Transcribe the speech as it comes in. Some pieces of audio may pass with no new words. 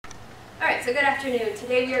Alright, so good afternoon.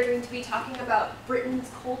 Today we are going to be talking about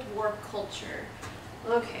Britain's Cold War culture.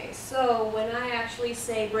 Okay, so when I actually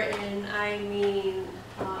say Britain, I mean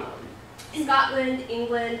Scotland,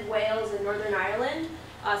 England, Wales, and Northern Ireland.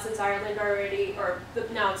 Since Ireland already,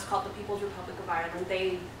 now it's called the People's Republic of Ireland,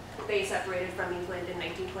 they separated from England in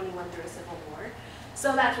 1921 through a civil war.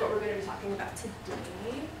 So that's what we're going to be talking about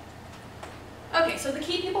today. Okay, so the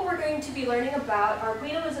key people we're going to be learning about are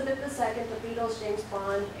Queen Elizabeth II, the Beatles, James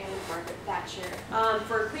Bond, and Margaret Thatcher.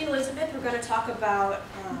 For Queen Elizabeth, we're going to talk about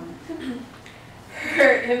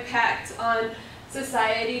her impact on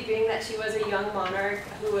society, being that she was a young monarch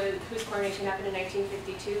whose coronation happened in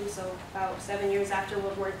 1952, so about 7 years after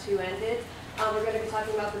World War II ended. We're going to be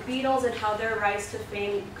talking about the Beatles and how their rise to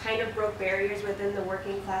fame kind of broke barriers within the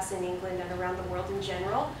working class in England and around the world in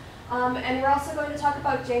general. And we're also going to talk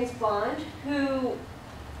about James Bond, who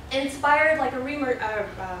inspired like a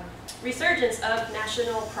resurgence of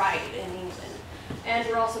national pride in England. And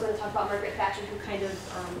we're also going to talk about Margaret Thatcher,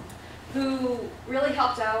 who really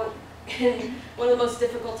helped out in one of the most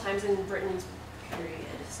difficult times in Britain's period.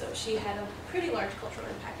 So she had a pretty large cultural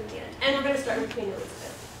impact in the end. And we're going to start with Queen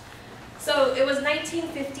Elizabeth. So it was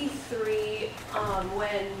 1953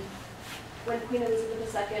 when Queen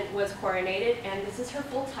Elizabeth II was coronated, and this is her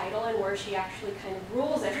full title and where she actually kind of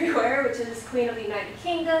rules everywhere, which is Queen of the United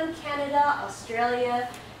Kingdom, Canada, Australia,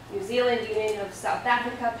 New Zealand, Union of South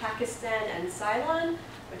Africa, Pakistan, and Ceylon,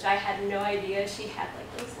 which I had no idea she had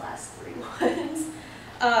like those last three ones.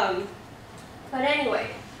 But anyway,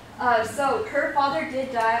 so her father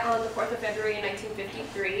did die on the 4th of February in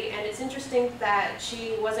 1953, and it's interesting that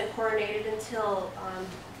she wasn't coronated until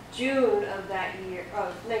June of that year,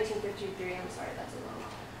 of 1953, I'm sorry, that's a wrong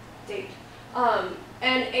date.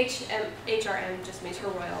 And HRM just means Her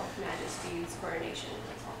Royal Majesty's coronation,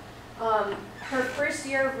 that's all. Her first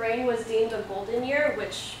year of reign was deemed a golden year,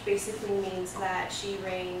 which basically means that she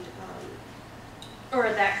reigned,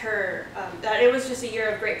 that it was just a year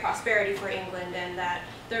of great prosperity for England, and that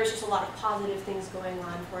there was just a lot of positive things going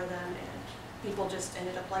on for them, and people just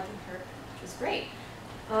ended up liking her, which was great.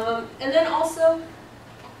 And then also,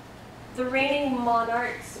 the reigning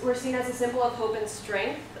monarchs were seen as a symbol of hope and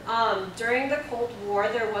strength. During the Cold War,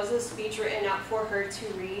 there was a speech written out for her to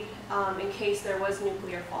read in case there was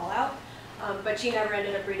nuclear fallout, but she never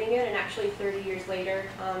ended up reading it, and actually 30 years later,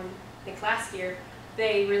 I think last year,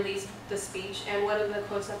 they released the speech, and one of the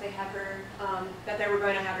quotes that they were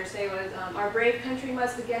going to have her say was, "Our brave country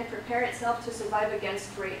must again prepare itself to survive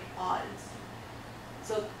against great odds."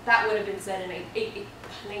 So that would have been said in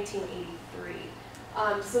 1983.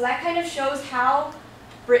 So that kind of shows how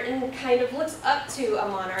Britain kind of looks up to a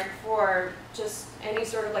monarch for just any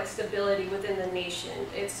sort of like stability within the nation.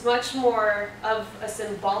 It's much more of a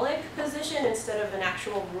symbolic position instead of an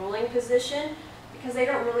actual ruling position, because they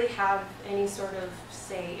don't really have any sort of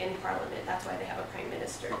say in Parliament. That's why they have a Prime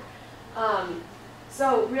Minister.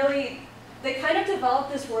 So really, they kind of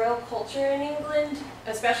developed this royal culture in England,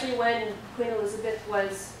 especially when Queen Elizabeth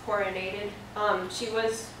was coronated. She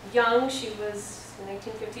was young, she was in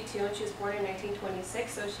 1952, and she was born in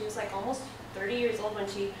 1926, so she was like almost 30 years old when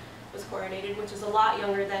she was coronated, which is a lot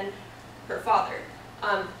younger than her father,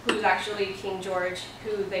 who's actually King George,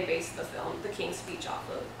 who they based the film, The King's Speech, off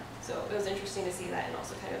of. So it was interesting to see that and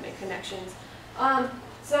also kind of make connections.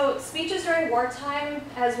 So speeches during wartime,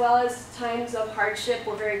 as well as times of hardship,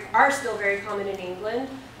 are still very common in England.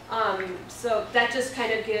 So that just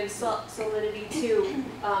kind of gives solidity to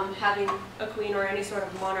having a queen or any sort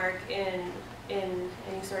of monarch in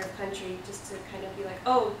any sort of country, just to kind of be like,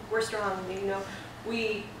 oh, we're strong, you know,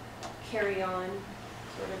 we carry on,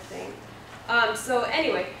 sort of thing. So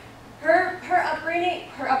anyway, her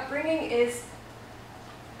upbringing is,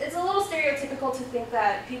 it's a little stereotypical to think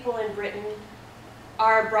that people in Britain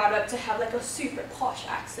are brought up to have like a super posh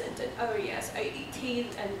accent, and oh yes, I eat tea,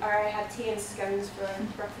 or I have tea and scones for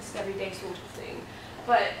breakfast every day, sort of thing.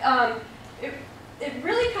 But it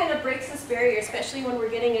really kind of breaks this barrier, especially when we're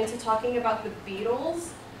getting into talking about the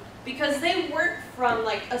Beatles, because they weren't from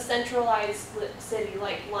like a centralized city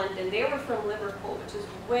like London. They were from Liverpool, which is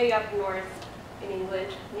way up north in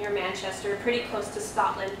England, near Manchester, pretty close to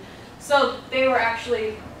Scotland. So they were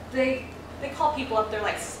actually, they call people up there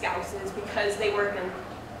like Scousers, because they work in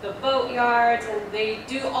the boat yards and they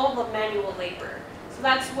do all the manual labor. So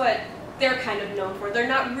that's what they're kind of known for. They're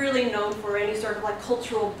not really known for any sort of like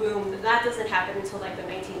cultural boom. That doesn't happen until like the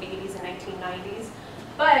 1980s and 1990s.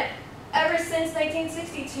 But ever since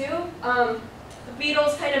 1962, the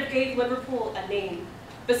Beatles kind of gave Liverpool a name,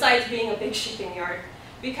 besides being a big shipping yard,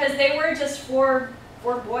 because they were just four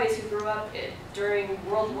boys who grew up during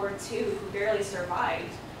World War II who barely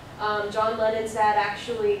survived. John Lennon's dad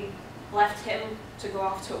actually left him to go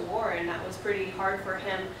off to war, and that was pretty hard for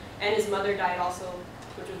him. And his mother died also,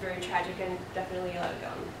 which was very tragic and definitely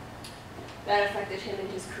that affected him in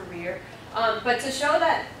his career. But to show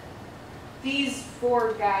that these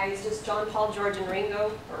four guys, just John, Paul, George, and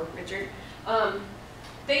Ringo, or Richard,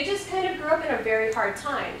 they just kind of grew up in a very hard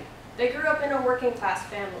time. They grew up in a working class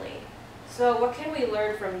family. So what can we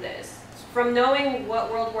learn from this? From knowing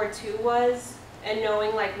what World War II was, and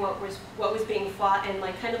knowing like what was being fought, and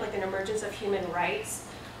like kind of like an emergence of human rights,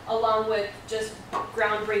 along with just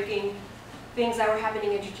groundbreaking things that were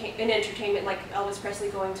happening in entertainment, like Elvis Presley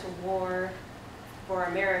going to war for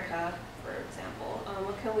America, for example.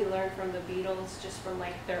 What can we learn from the Beatles, just from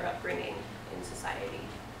like their upbringing in society?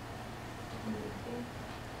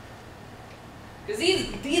 Because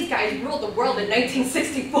these guys ruled the world in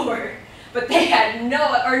 1964, but they had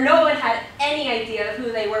no one had any idea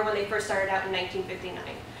who they were when they first started out in 1959.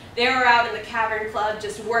 They were out in the Cavern Club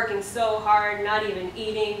just working so hard, not even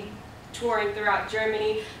eating, touring throughout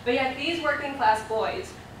Germany. But yet these working class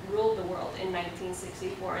boys ruled the world in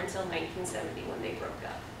 1964 until 1970 when they broke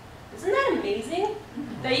up. Isn't that amazing?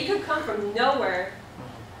 That you could come from nowhere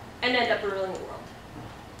and end up ruling the world.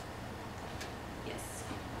 Yes.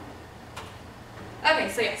 Okay,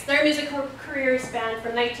 so yes, their musical career spanned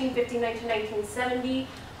from 1959 to 1970.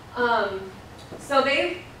 So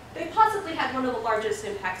they possibly had one of the largest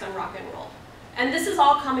impacts on rock and roll. And this is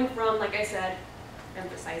all coming from, like I said,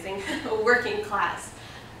 emphasizing a working class.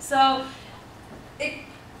 So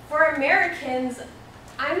for Americans,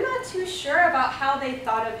 I'm not too sure about how they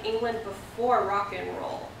thought of England before rock and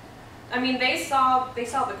roll. I mean, they saw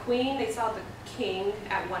the Queen, they saw the King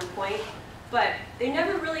at one point, but they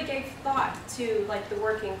never really gave thought to like the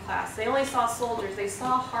working class. They only saw soldiers, they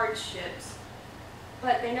saw hardships,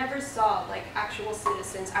 but they never saw like actual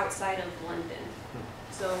citizens outside of London.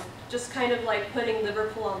 So just kind of like putting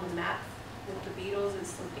Liverpool on the map with the Beatles is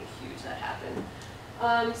something huge that happened.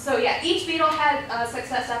 So yeah, each Beatle had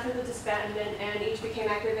success after the disbandment, and each became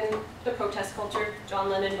active in the protest culture, John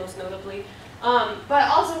Lennon most notably. But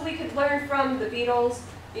also we could learn from the Beatles.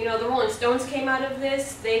 You know, the Rolling Stones came out of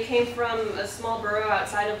this. They came from a small borough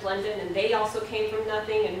outside of London, and they also came from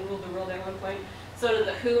nothing and ruled the world at one point. So did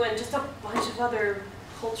the Who, and just a bunch of other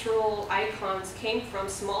cultural icons came from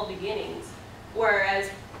small beginnings, whereas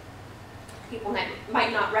people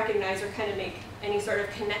might not recognize or kind of make any sort of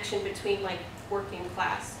connection between like working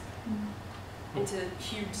class into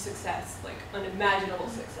huge success, like unimaginable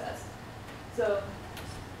success. So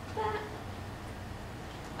that.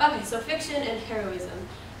 Okay, so fiction and heroism.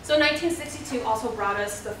 So 1962 also brought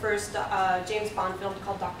us the first James Bond film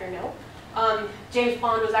called Dr. No. James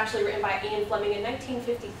Bond was actually written by Ian Fleming in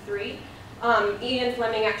 1953. Ian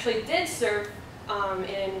Fleming actually did serve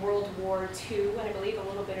in World War II, and I believe a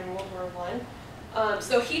little bit in World War I.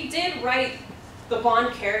 So he did write the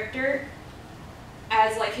Bond character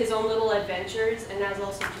as like his own little adventures, and as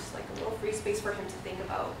also just like a little free space for him to think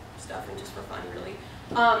about stuff and just for fun, really.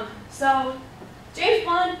 So James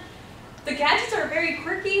Bond, the gadgets are very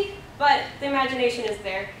quirky, but the imagination is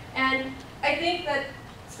there. And I think that,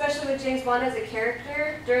 especially with James Bond as a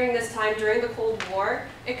character, during this time, during the Cold War,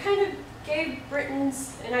 it kind of gave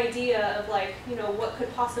Britons an idea of like, you know, what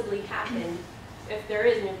could possibly happen if there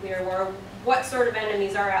is nuclear war, what sort of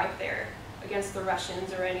enemies are out there against the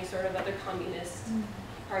Russians or any sort of other communist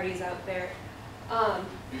parties out there.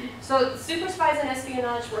 So super spies and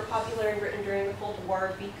espionage were popular in Britain during the Cold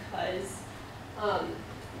War because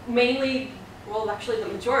mainly, well actually the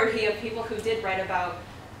majority of people who did write about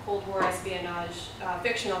Cold War espionage,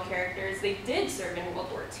 fictional characters, they did serve in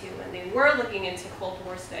World War II, and they were looking into Cold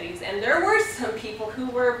War studies, and there were some people who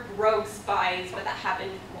were rogue spies, but that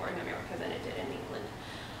happened more in America than it did in England,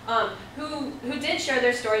 who did share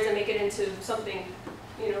their stories and make it into something,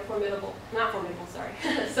 you know, not formidable, sorry,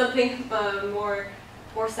 something more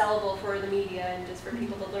sellable for the media and just for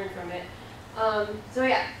people to learn from it. So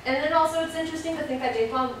yeah, and then also it's interesting to think that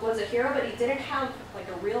James Bond was a hero, but he didn't have like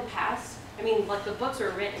a real past. I mean, like the books were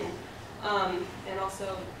written, and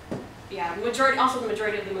also, yeah, the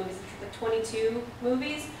majority of the movies, like 22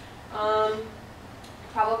 movies,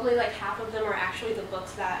 probably like half of them are actually the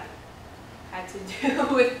books that had to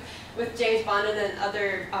do with James Bond, and then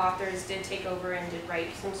other authors did take over and did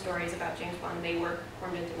write some stories about James Bond, and they were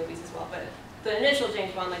formed into movies as well. But the initial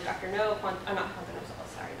James Bond, like Dr. No, not Quantum of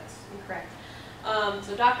Solace, sorry, that's incorrect.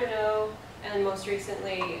 So Dr. No, and most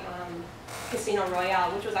recently Casino Royale,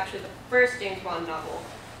 which was actually the first James Bond novel,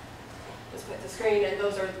 was put to screen, and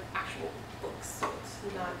those are actual books, so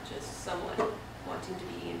it's not just someone wanting to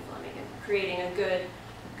be Ian Fleming and creating a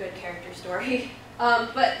good character story.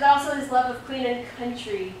 But also his love of Queen and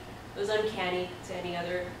country It was uncanny to any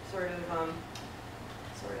other sort of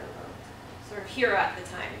hero at the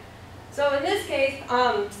time. So in this case,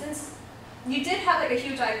 since you did have like a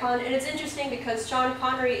huge icon, and it's interesting because Sean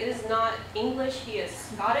Connery is not English, he is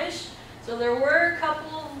Scottish. So there were a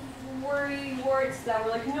couple warts that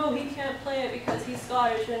were like, no, he can't play it because he's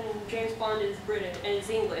Scottish and James Bond is British and is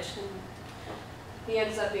English. And he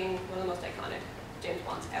ends up being one of the most iconic James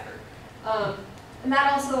Bonds ever. And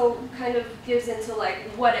that also kind of gives into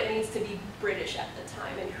like what it means to be British at the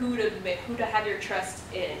time and who to have your trust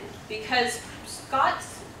in. Because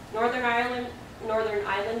Scots, Northern Irelanders,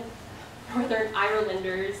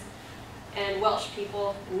 and Welsh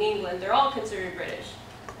people in England, they're all considered British.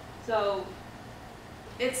 So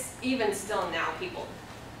it's even still now people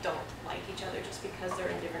don't like each other just because they're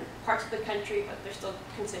in different parts of the country, but they're still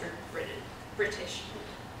considered British.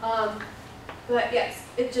 But yes,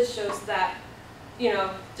 it just shows that, you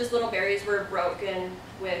know, just little barriers were broken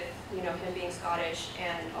with, you know, him being Scottish,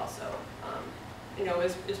 and also, you know, it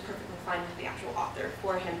was perfectly fine with the actual author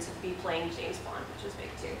for him to be playing James Bond, which was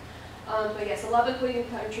big too. But yes, a love of Queen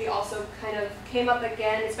country also kind of came up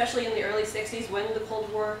again, especially in the early 60s when the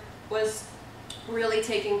Cold War was really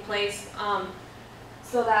taking place,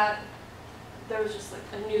 so that there was just like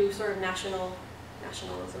a new sort of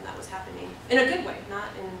nationalism that was happening in a good way, not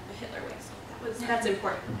in a Hitler way. So that's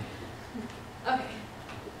important. Okay,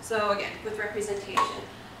 so again, with representation.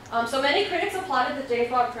 So many critics applauded the James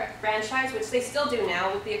Bond franchise, which they still do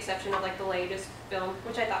now, with the exception of like the latest film,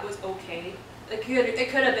 which I thought was okay. It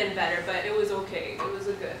could have been better, but it was okay. It was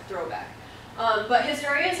a good throwback. But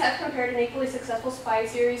historians have compared an equally successful spy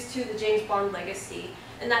series to the James Bond legacy,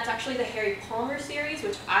 and that's actually the Harry Palmer series,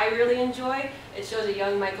 which I really enjoy. It shows a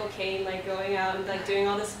young Michael Caine like going out and like doing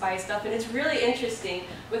all the spy stuff, and it's really interesting.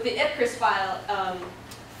 With the Ipcress file,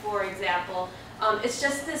 for example, it's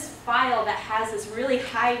just this file that has this really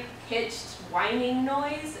high-pitched whining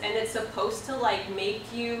noise, and it's supposed to like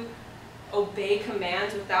make you obey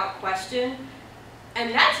commands without question.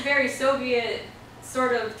 And that's very Soviet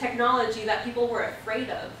sort of technology that people were afraid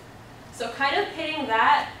of. So kind of pitting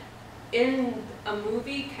that in a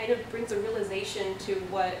movie kind of brings a realization to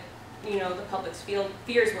what, you know, the public's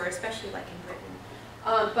fears were, especially like in Britain.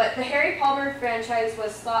 But the Harry Palmer franchise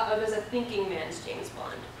was thought of as a thinking man's James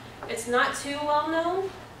Bond. It's not too well known,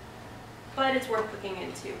 but it's worth looking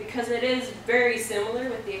into because it is very similar,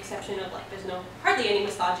 with the exception of like there's hardly any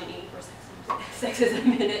misogyny or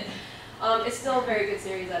sexism in it. It's still a very good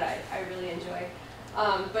series that I really enjoy.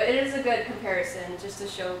 But it is a good comparison just to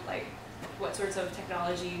show like what sorts of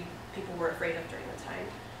technology people were afraid of during the time.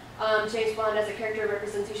 James Bond as a character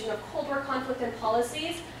representation of Cold War conflict and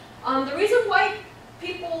policies. The reason why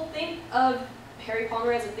people think of Harry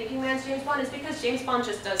Palmer as a thinking man's James Bond is because James Bond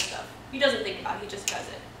just does stuff. He doesn't think about it, he just does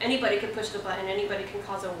it. Anybody could push the button, anybody can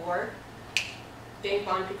cause a war. James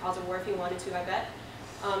Bond could cause a war if he wanted to, I bet.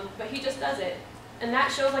 But he just does it. And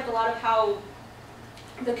that shows like a lot of how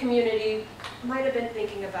the community might have been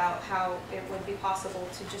thinking about how it would be possible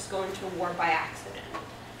to just go into a war by accident.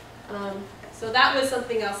 So that was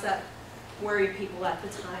something else that worried people at the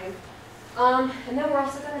time. And then we're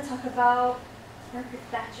also going to talk about Margaret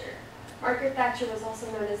Thatcher. Margaret Thatcher was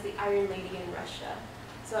also known as the Iron Lady in Russia.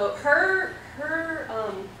 So her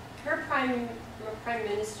prime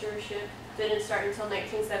ministership didn't start until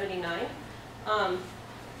 1979.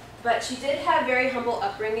 But she did have very humble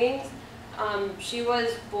upbringings. She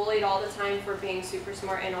was bullied all the time for being super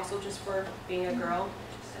smart and also just for being a girl,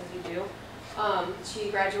 just as you do.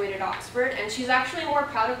 She graduated Oxford, and she's actually more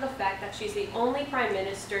proud of the fact that she's the only prime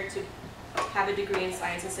minister to have a degree in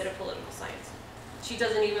science instead of political science. She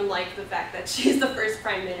doesn't even like the fact that she's the first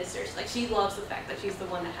prime minister. She loves the fact that she's the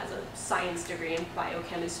one that has a science degree in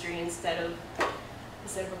biochemistry instead of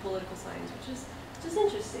a political science, which is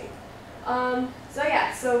interesting. So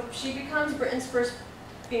yeah, so she becomes Britain's first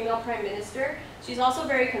female prime minister. She's also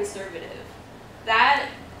very conservative. That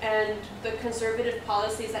and the conservative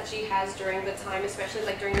policies that she has during the time, especially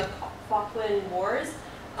like during the Falkland Wars,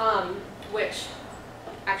 which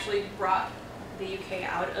actually brought the UK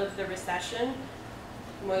out of the recession,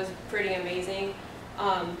 was pretty amazing.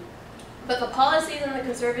 But the policies and the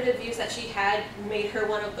conservative views that she had made her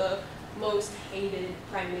one of the most hated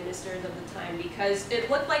prime ministers of the time, because it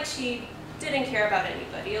looked like she didn't care about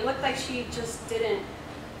anybody. It looked like she just didn't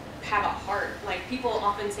have a heart. Like, people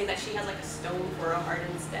often say that she has like a stone for a heart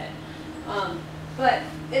instead. But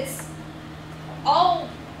it's all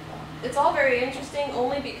very interesting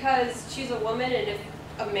only because she's a woman, and if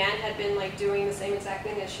a man had been like doing the same exact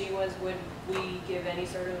thing as she was, would we give any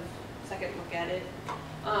sort of second look at it?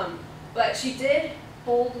 But she did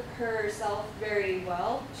hold herself very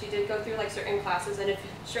well. She did go through like certain classes, and if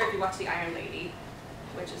you watch The Iron Lady,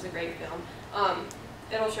 which is a great film,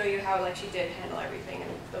 it'll show you how like she did handle everything in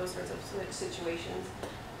those sorts of situations.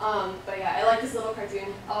 But yeah, I like this little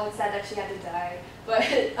cartoon. Oh, it's sad that she had to die, but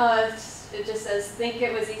it just says, "Think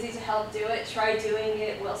it was easy to help do it? Try doing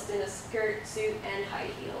it whilst in a skirt, suit, and high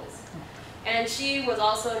heels." And she was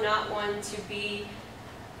also not one to be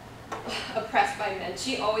oppressed by men.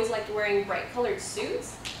 She always liked wearing bright colored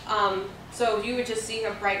suits. So you would just see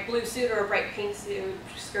a bright blue suit or a bright pink suit,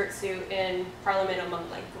 skirt suit in Parliament among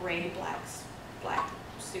like gray, black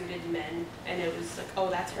suited men. And it was like, oh,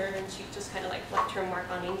 that's her. And she just kind of like left her mark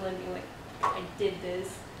on England, being like, I did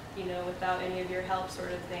this, you know, without any of your help,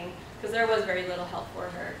 sort of thing. Because there was very little help for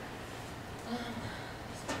her.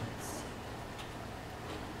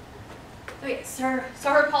 Okay, so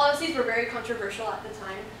her policies were very controversial at the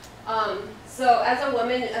time. So as a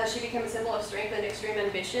woman, she became a symbol of strength and extreme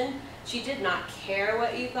ambition. She did not care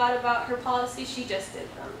what you thought about her policies, she just did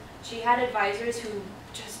them. She had advisors who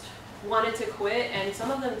just wanted to quit, and some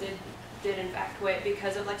of them did in fact quit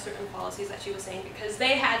because of like certain policies that she was saying, because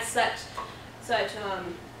they had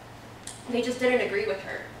they just didn't agree with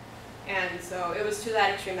her. And so it was to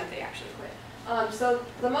that extreme that they actually quit. So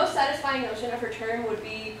the most satisfying notion of her term would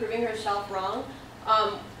be proving herself wrong.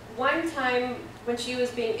 One time when she was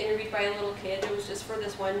being interviewed by a little kid, it was just for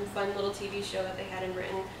this one fun little TV show that they had in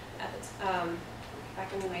Britain at the,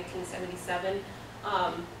 back in 1977.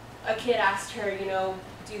 A kid asked her, you know,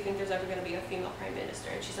 do you think there's ever going to be a female prime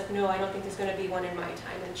minister? And she's like, no, I don't think there's going to be one in my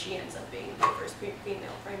time. And she ends up being the first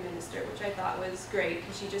female prime minister, which I thought was great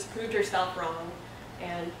because she just proved herself wrong.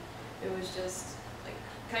 And it was just like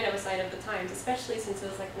kind of a sign of the times, especially since it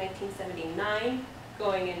was like 1979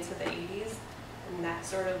 going into the 80s. And that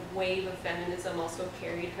sort of wave of feminism also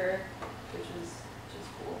carried her, which was just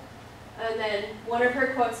cool. And then one of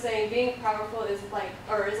her quotes saying, being powerful is like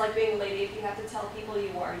being a lady. If you have to tell people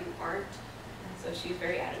you are, you aren't. So she's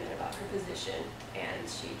very adamant about her position, and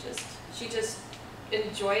she just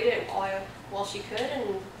enjoyed it while she could,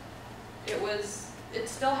 and it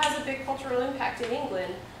still has a big cultural impact in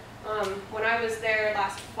England. When I was there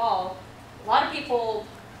last fall, a lot of people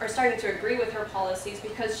are starting to agree with her policies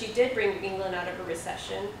because she did bring England out of a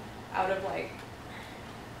recession, out of like,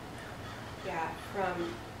 yeah,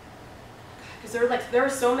 because there were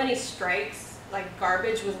so many strikes. Like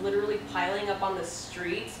garbage was literally piling up on the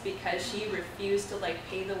streets because she refused to like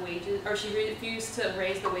pay the wages, or she refused to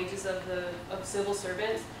raise the wages of civil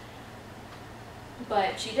servants.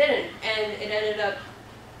 But she didn't, and it ended up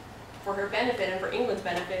for her benefit and for England's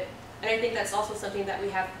benefit. And I think that's also something that we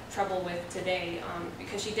have trouble with today,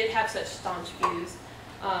 because she did have such staunch views.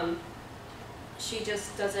 She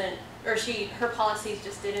just doesn't, or her policies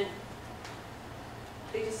just didn't.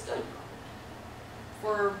 They just stood.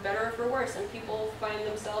 For better or for worse, and people find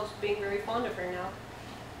themselves being very fond of her now.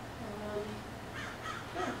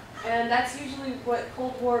 Yeah. And that's usually what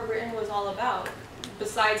Cold War Britain was all about.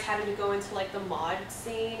 Besides having to go into like the mod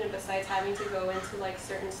scene, and besides having to go into like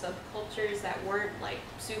certain subcultures that weren't like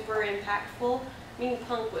super impactful. I mean,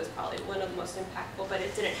 punk was probably one of the most impactful, but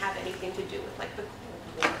it didn't have anything to do with like the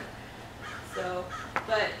Cold War. So,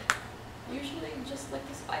 but usually just like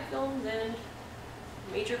the spy films and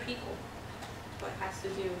major people. What it has to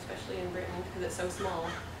do, especially in Britain, because it's so small.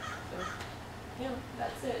 So, yeah,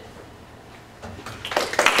 that's it.